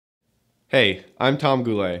Hey, I'm Tom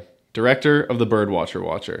Goulet, director of the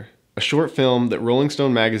Birdwatcherwatcher, a short film that Rolling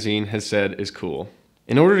Stone magazine has said is cool.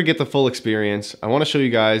 In order to get the full experience, I want to show you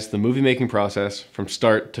guys the movie making process from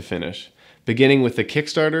start to finish, beginning with the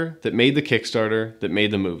Kickstarter that made the Kickstarter that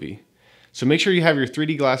made the movie. So make sure you have your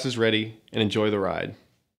 3D glasses ready and enjoy the ride.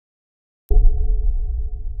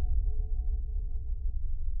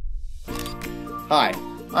 Hi,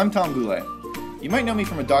 I'm Tom Goulet. You might know me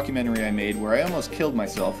from a documentary I made where I almost killed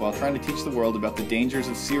myself while trying to teach the world about the dangers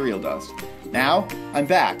of cereal dust. Now, I'm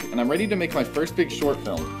back, and I'm ready to make my first big short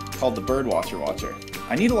film, called The Birdwatcherwatcher.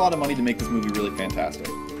 I need a lot of money to make this movie really fantastic.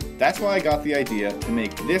 That's why I got the idea to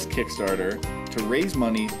make this Kickstarter to raise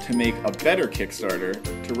money to make a better Kickstarter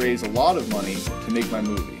to raise a lot of money to make my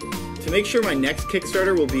movie. To make sure my next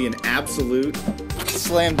Kickstarter will be an absolute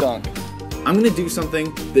slam dunk, I'm going to do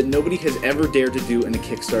something that nobody has ever dared to do in a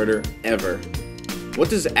Kickstarter, ever. What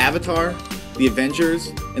does Avatar, The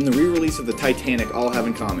Avengers, and the re-release of the Titanic all have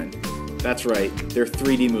in common? That's right, they're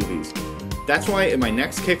 3D movies. That's why in my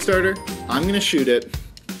next Kickstarter, I'm going to shoot it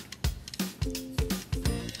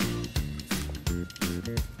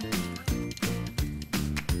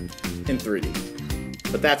in 3D.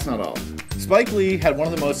 But that's not all. Spike Lee had one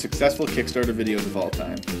of the most successful Kickstarter videos of all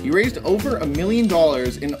time. He raised over $1 million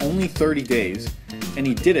in only 30 days, and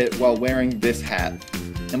he did it while wearing this hat.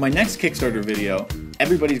 In my next Kickstarter video,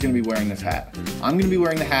 everybody's going to be wearing this hat. I'm going to be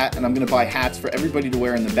wearing the hat, and I'm going to buy hats for everybody to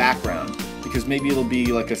wear in the background, because maybe it'll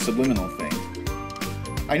be like a subliminal thing.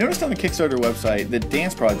 I noticed on the Kickstarter website that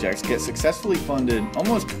dance projects get successfully funded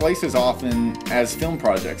almost twice as often as film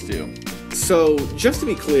projects do. So, just to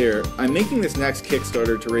be clear, I'm making this next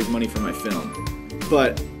Kickstarter to raise money for my film.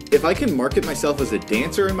 But if I can market myself as a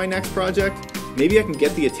dancer in my next project, maybe I can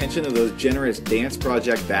get the attention of those generous dance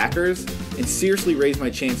project backers and seriously raise my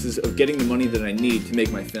chances of getting the money that I need to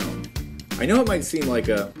make my film. I know it might seem like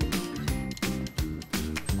a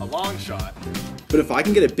long shot, but if I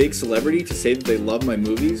can get a big celebrity to say that they love my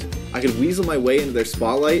movies, I could weasel my way into their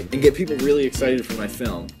spotlight and get people really excited for my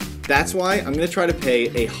film. That's why I'm going to try to pay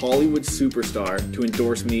a Hollywood superstar to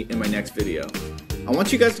endorse me in my next video. I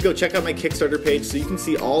want you guys to go check out my Kickstarter page so you can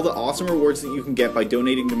see all the awesome rewards that you can get by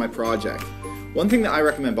donating to my project. One thing that I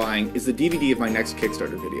recommend buying is the DVD of my next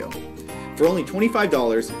Kickstarter video. For only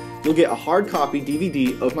 $25, you'll get a hard copy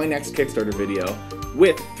DVD of my next Kickstarter video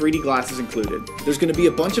with 3D glasses included. There's going to be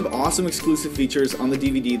a bunch of awesome exclusive features on the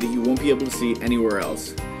DVD that you won't be able to see anywhere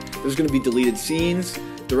else. There's going to be deleted scenes,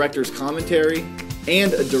 director's commentary,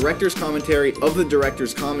 and a director's commentary of the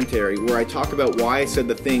director's commentary where I talk about why I said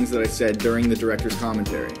the things that I said during the director's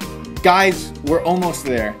commentary. Guys, we're almost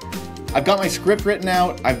there. I've got my script written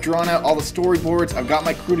out, I've drawn out all the storyboards, I've got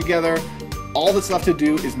my crew together. All that's left to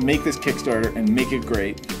do is make this Kickstarter and make it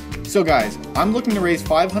great. So guys, I'm looking to raise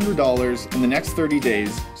 $500 in the next 30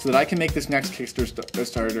 days so that I can make this next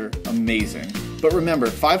Kickstarter amazing. But remember,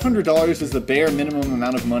 $500 is the bare minimum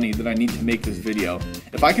amount of money that I need to make this video.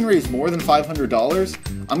 If I can raise more than $500,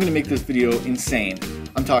 I'm going to make this video insane.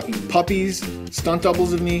 I'm talking puppies, stunt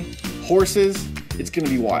doubles of me, horses. It's going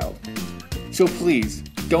to be wild. So please,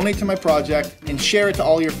 donate to my project and share it to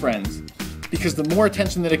all your friends. Because the more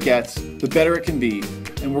attention that it gets, the better it can be.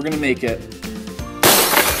 And we're going to make it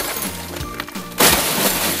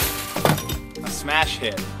a smash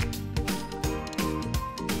hit.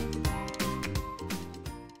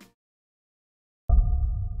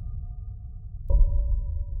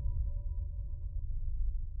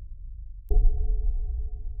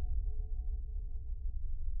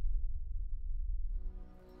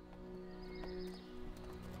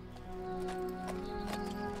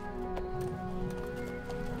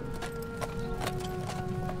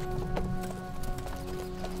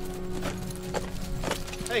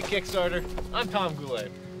 Hey Kickstarter, I'm Tom Goulet.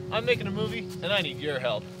 I'm making a movie and I need your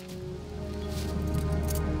help.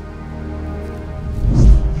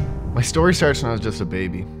 My story starts when I was just a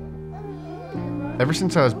baby. Ever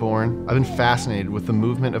since I was born, I've been fascinated with the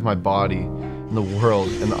movement of my body and the world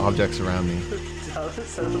and the objects around me.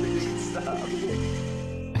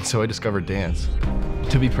 And so I discovered dance.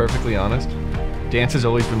 To be perfectly honest, dance has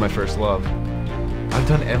always been my first love. I've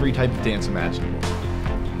done every type of dance imaginable.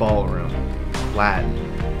 Ballroom, Latin,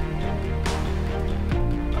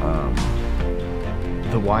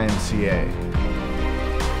 the YMCA.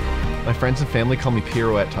 My friends and family call me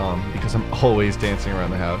Pirouette Tom because I'm always dancing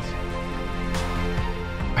around the house.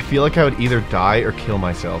 I feel like I would either die or kill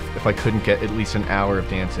myself if I couldn't get at least an hour of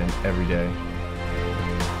dancing every day.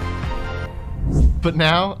 But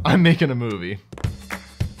now, I'm making a movie.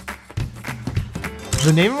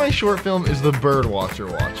 The name of my short film is The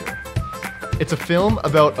Birdwatcherwatcher. It's a film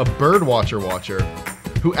about a birdwatcher watcher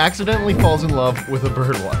who accidentally falls in love with a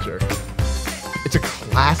birdwatcher. It's a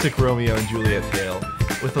classic Romeo and Juliet tale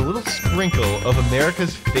with a little sprinkle of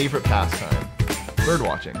America's favorite pastime,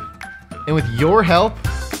 birdwatching. And with your help,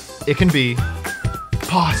 it can be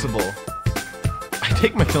possible. I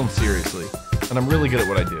take my film seriously, and I'm really good at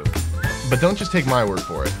what I do. But don't just take my word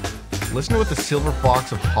for it. Listen to what the silver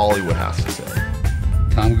fox of Hollywood has to say.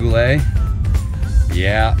 Tom Goulet?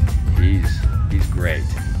 Yeah, he's great.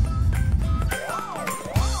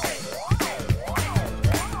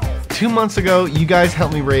 2 months ago, you guys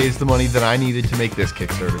helped me raise the money that I needed to make this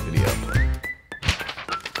Kickstarter video.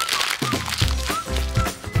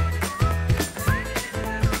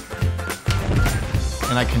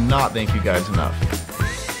 And I cannot thank you guys enough.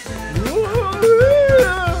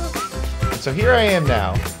 So here I am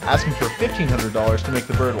now, asking for $1,500 to make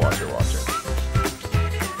the Birdwatcher.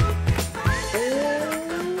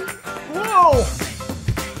 Whoa!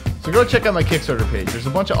 So go check out my Kickstarter page. There's a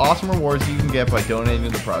bunch of awesome rewards you can get by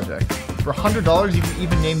donating to the project. For $100, you can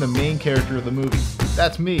even name the main character of the movie.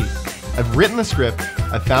 That's me. I've written the script,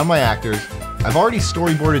 I've found my actors, I've already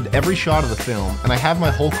storyboarded every shot of the film, and I have my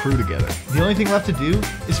whole crew together. The only thing left to do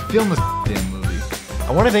is film this damn movie.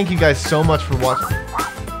 I want to thank you guys so much for watching.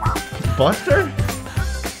 Buster?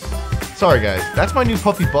 Sorry guys, that's my new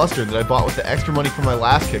puppy Buster that I bought with the extra money from my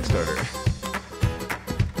last Kickstarter.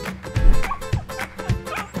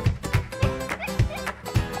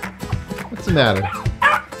 What's the matter?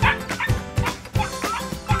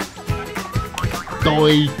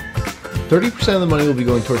 Doi! 30% of the money will be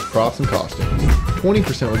going towards props and costumes,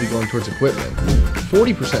 20% will be going towards equipment,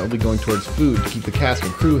 40% will be going towards food to keep the cast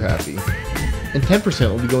and crew happy, and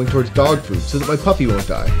 10% will be going towards dog food so that my puppy won't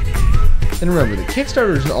die. And remember, the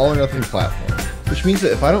Kickstarter is an all or nothing platform, which means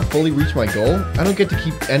that if I don't fully reach my goal, I don't get to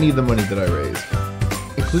keep any of the money that I raise,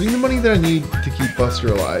 including the money that I need to keep Buster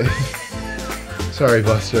alive. Sorry,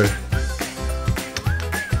 Buster.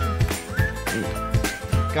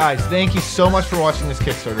 Guys, thank you so much for watching this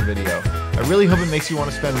Kickstarter video. I really hope it makes you want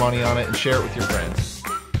to spend money on it and share it with your friends.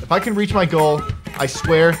 If I can reach my goal, I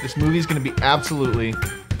swear this movie is going to be absolutely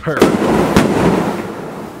perfect.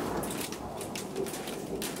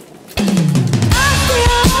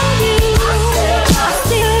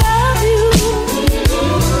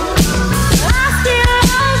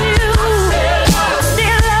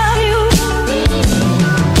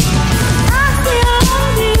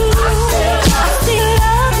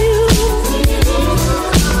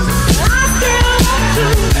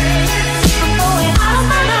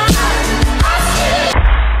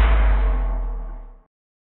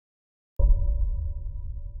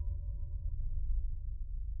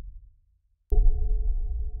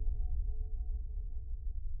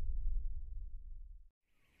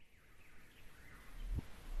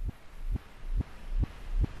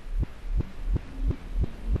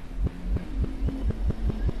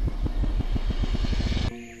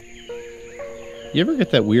 You ever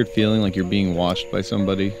get that weird feeling like you're being watched by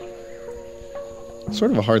somebody? It's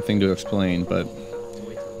sort of a hard thing to explain, but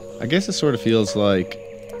I guess it sort of feels like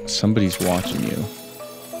somebody's watching you.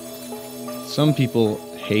 Some people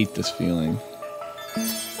hate this feeling,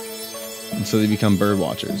 and so they become bird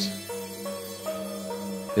watchers.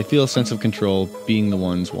 They feel a sense of control being the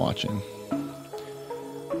ones watching.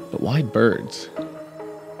 But why birds?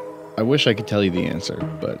 I wish I could tell you the answer,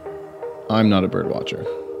 but I'm not a bird watcher.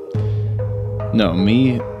 No,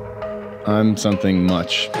 me, I'm something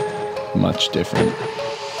much, much different.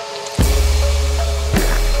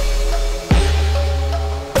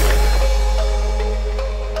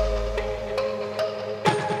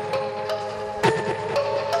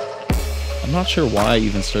 I'm not sure why I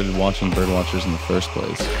even started watching birdwatchers in the first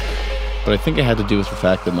place, but I think it had to do with the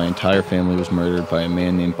fact that my entire family was murdered by a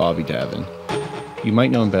man named Bobby Davin. You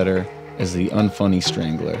might know him better as the Unfunny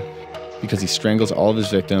Strangler, because he strangles all of his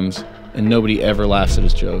victims and nobody ever laughs at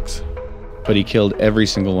his jokes. But he killed every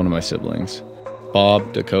single one of my siblings.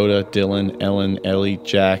 Bob, Dakota, Dylan, Ellen, Ellie,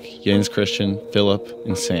 Jack, Jens Christian, Philip,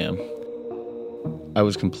 and Sam. I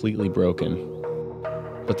was completely broken.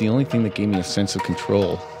 But the only thing that gave me a sense of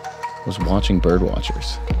control was watching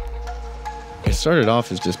birdwatchers. It started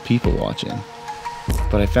off as just people watching,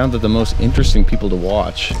 but I found that the most interesting people to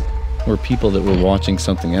watch were people that were watching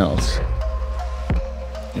something else.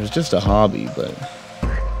 It was just a hobby, but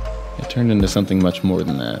it turned into something much more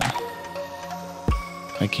than that.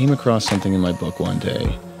 I came across something in my book one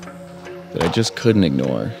day that I just couldn't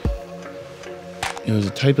ignore. It was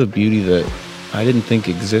a type of beauty that I didn't think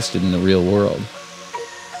existed in the real world.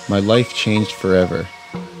 My life changed forever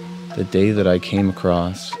the day that I came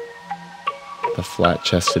across the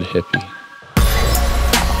flat-chested hippie.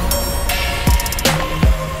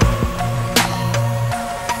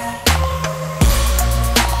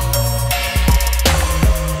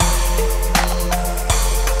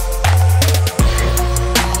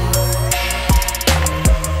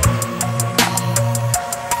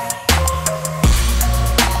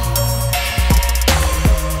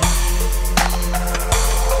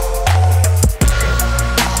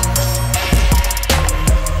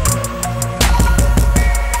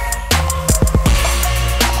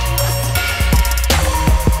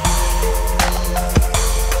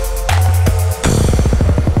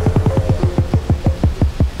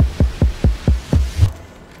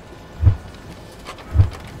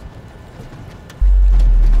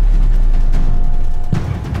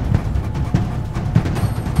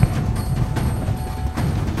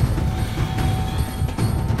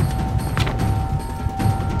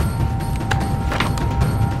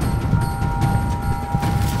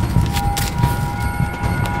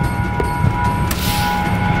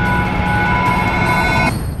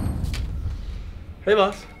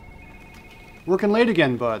 Working late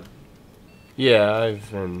again, bud. Yeah,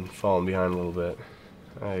 I've been falling behind a little bit.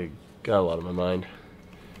 I got a lot on my mind.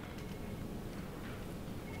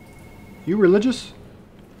 You religious?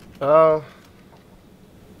 Yeah,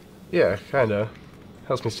 kinda.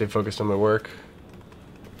 Helps me stay focused on my work.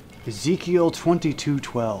 Ezekiel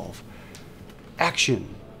 22:12.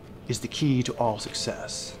 Action is the key to all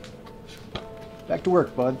success. Back to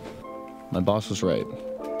work, bud. My boss was right.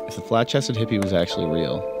 If the flat-chested hippie was actually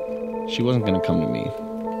real, she wasn't going to come to me.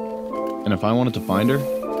 And if I wanted to find her,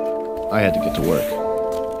 I had to get to work.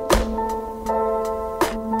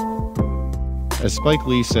 As Spike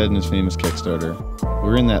Lee said in his famous Kickstarter,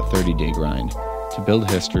 we're in that 30-day grind to build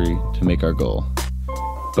history to make our goal.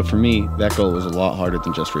 But for me, that goal was a lot harder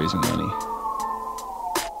than just raising money.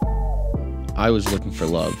 I was looking for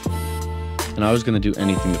love, and I was going to do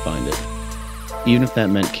anything to find it, even if that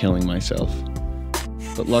meant killing myself.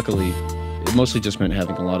 But luckily, it mostly just meant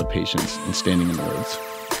having a lot of patience and standing in the woods.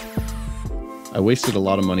 I wasted a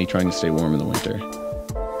lot of money trying to stay warm in the winter,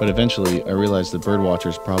 but eventually I realized that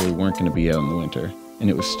birdwatchers probably weren't going to be out in the winter, and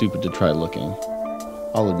it was stupid to try looking.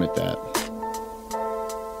 I'll admit that.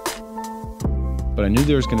 But I knew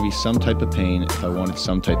there was going to be some type of pain if I wanted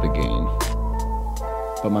some type of gain.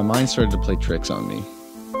 But my mind started to play tricks on me,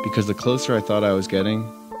 because the closer I thought I was getting,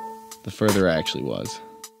 the further I actually was.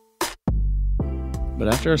 But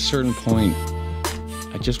after a certain point,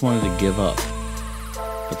 I just wanted to give up.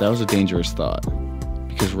 But that was a dangerous thought,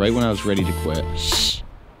 because right when I was ready to quit, shh.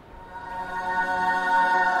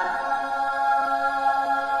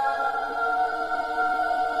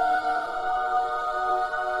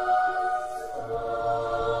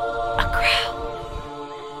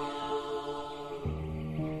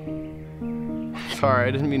 Sorry,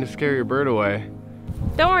 I didn't mean to scare your bird away.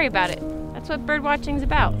 Don't worry about it. That's what birdwatching's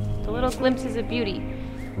about. The little glimpses of beauty.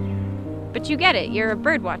 But you get it, you're a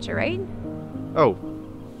birdwatcher, right? Oh.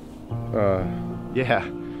 Yeah.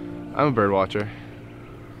 I'm a birdwatcher.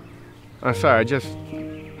 I'm sorry, I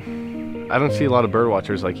don't see a lot of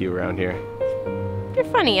birdwatchers like you around here. You're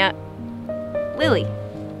funny, Lily.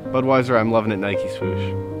 Budweiser, I'm loving it, Nike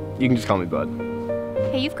swoosh. You can just call me Bud.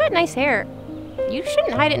 Hey, you've got nice hair. You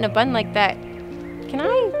shouldn't hide it in a bun like that. Can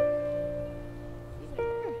I?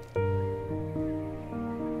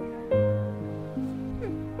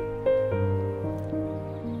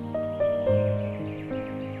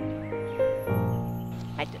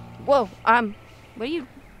 Whoa, what are you?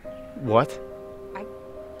 What?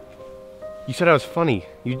 You said I was funny.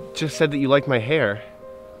 You just said that you liked my hair.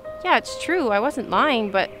 Yeah, it's true. I wasn't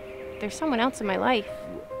lying, but there's someone else in my life.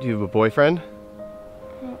 Do you have a boyfriend?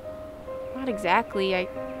 Well, not exactly. I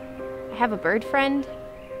have a bird friend.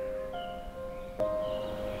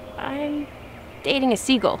 I'm dating a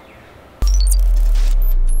seagull.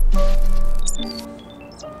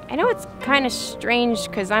 I know it's kind of strange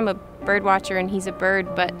because I'm a birdwatcher and he's a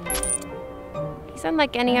bird, but he's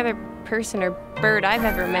unlike any other person or bird I've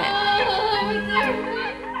ever met.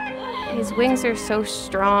 His wings are so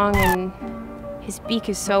strong and his beak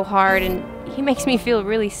is so hard, and he makes me feel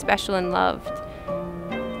really special and loved.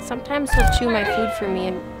 Sometimes he'll chew my food for me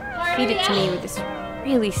and feed it to me with this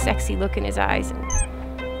really sexy look in his eyes. And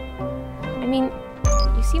I mean,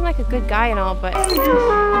 you seem like a good guy and all, but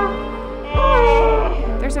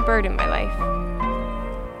there's a bird in my life.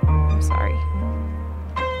 I'm sorry.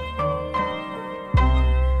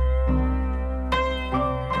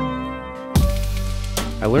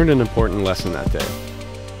 I learned an important lesson that day.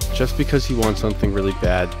 Just because you want something really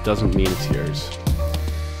bad doesn't mean it's yours.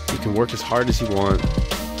 You can work as hard as you want,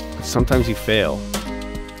 but sometimes you fail.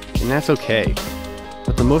 And that's okay.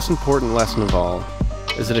 But the most important lesson of all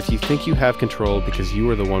is that if you think you have control because you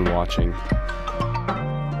are the one watching,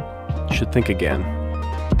 you should think again.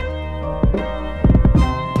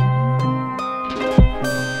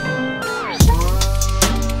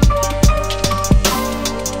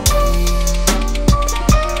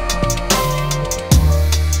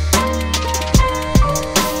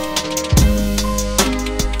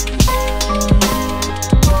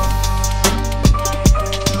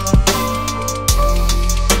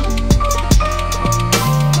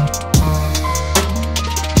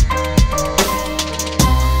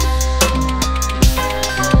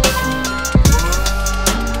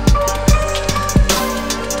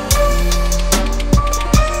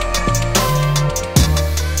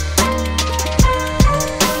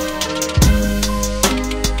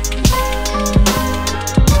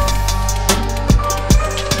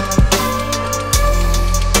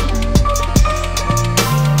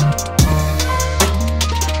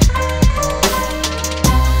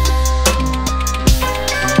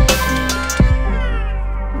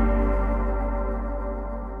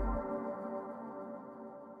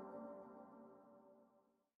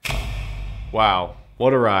 Wow,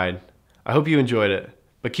 what a ride. I hope you enjoyed it.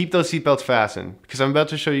 But keep those seatbelts fastened, because I'm about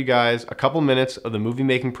to show you guys a couple minutes of the movie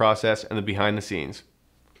making process and the behind the scenes.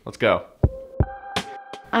 Let's go.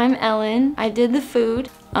 I'm Ellen. I did the food.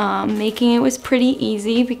 Making it was pretty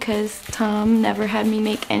easy because Tom never had me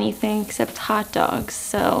make anything except hot dogs,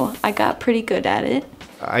 so I got pretty good at it.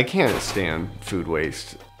 I can't stand food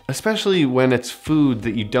waste, especially when it's food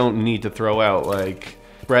that you don't need to throw out, like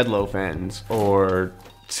bread loaf ends or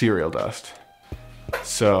cereal dust.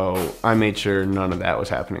 So I made sure none of that was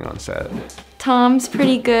happening on set. Tom's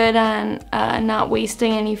pretty good on not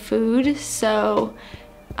wasting any food, so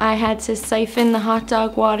I had to siphon the hot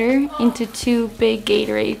dog water into 2 big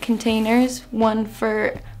Gatorade containers, one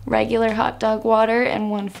for regular hot dog water and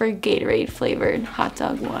one for Gatorade flavored hot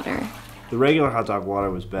dog water. The regular hot dog water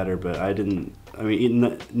was better, but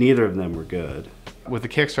neither of them were good. With the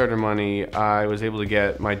Kickstarter money, I was able to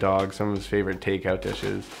get my dog some of his favorite takeout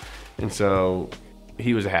dishes, and so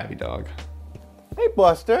he was a happy dog. Hey,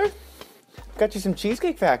 Buster. Got you some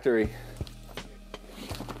Cheesecake Factory.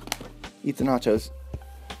 Eat the nachos.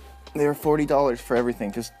 They were $40 for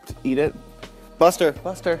everything. Just eat it. Buster.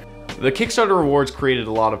 The Kickstarter rewards created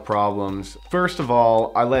a lot of problems. First of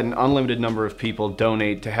all, I let an unlimited number of people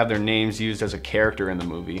donate to have their names used as a character in the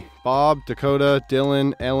movie. Bob, Dakota,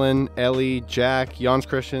 Dylan, Ellen, Ellie, Jack, Jans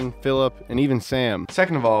Christian, Philip, and even Sam.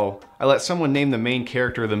 Second of all, I let someone name the main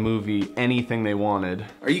character of the movie anything they wanted.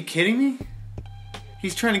 Are you kidding me?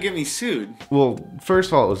 He's trying to get me sued. Well, first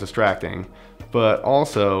of all, it was distracting, but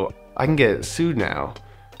also, I can get sued now,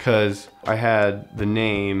 because I had the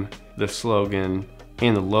name, the slogan,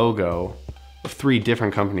 and the logo of 3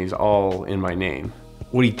 different companies all in my name.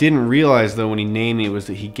 What he didn't realize though when he named me was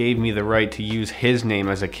that he gave me the right to use his name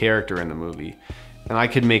as a character in the movie, and I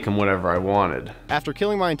could make him whatever I wanted. After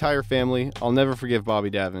killing my entire family, I'll never forgive Bobby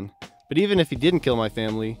Davin. But even if he didn't kill my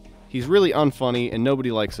family, he's really unfunny and nobody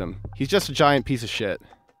likes him. He's just a giant piece of shit.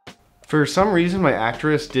 For some reason, my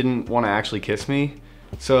actress didn't want to actually kiss me,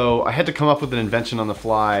 so I had to come up with an invention on the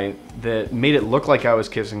fly that made it look like I was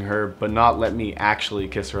kissing her, but not let me actually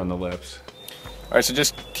kiss her on the lips. All right, so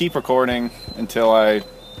just keep recording until I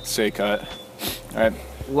say cut. All right.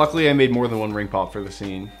 Luckily, I made more than one ring pop for the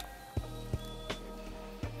scene.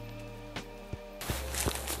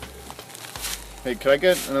 Hey, could I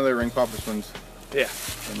get another ring pop? This one's... Yeah.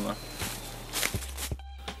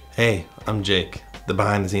 Hey, I'm Jake, the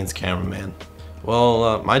behind the scenes cameraman.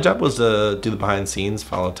 Well, my job was to do the behind the scenes,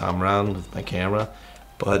 follow Tom around with my camera,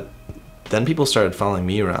 but then people started following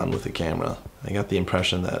me around with the camera. I got the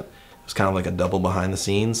impression that it was kind of like a double behind the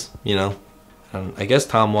scenes, you know? And I guess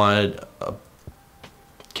Tom wanted a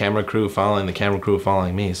camera crew following the camera crew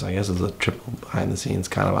following me, so I guess it's a triple behind the scenes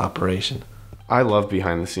kind of operation. I love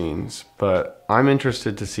behind the scenes, but I'm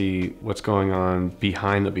interested to see what's going on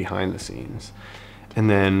behind the scenes. And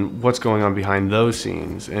then what's going on behind those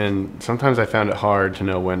scenes, and sometimes I found it hard to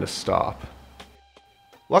know when to stop.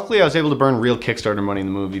 Luckily, I was able to burn real Kickstarter money in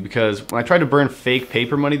the movie, because when I tried to burn fake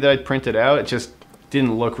paper money that I'd printed out, it just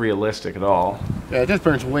didn't look realistic at all. Yeah, it just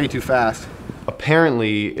burns way too fast.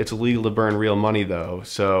 Apparently, it's illegal to burn real money though,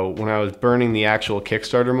 so when I was burning the actual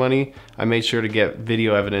Kickstarter money, I made sure to get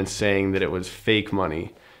video evidence saying that it was fake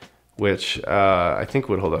money, which I think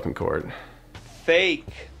would hold up in court. Fake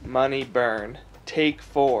money burn. Take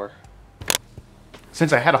 4.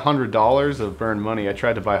 Since I had $100 of burned money, I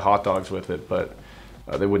tried to buy hot dogs with it, but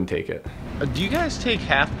they wouldn't take it. Do you guys take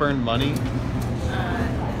half burned money?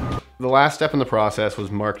 The last step in the process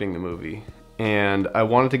was marketing the movie, and I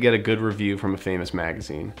wanted to get a good review from a famous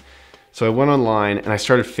magazine. So I went online and I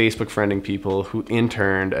started Facebook friending people who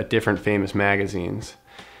interned at different famous magazines.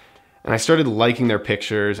 And I started liking their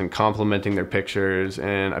pictures and complimenting their pictures,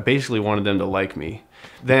 and I basically wanted them to like me.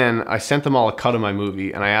 Then I sent them all a cut of my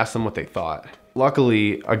movie and I asked them what they thought.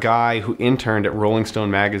 Luckily, a guy who interned at Rolling Stone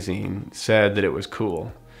magazine said that it was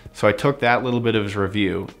cool. So I took that little bit of his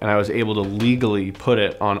review and I was able to legally put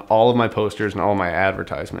it on all of my posters and all my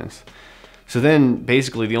advertisements. So then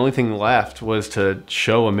basically the only thing left was to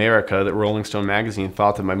show America that Rolling Stone magazine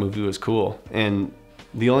thought that my movie was cool. And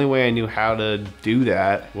the only way I knew how to do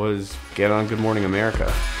that was get on Good Morning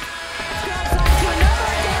America.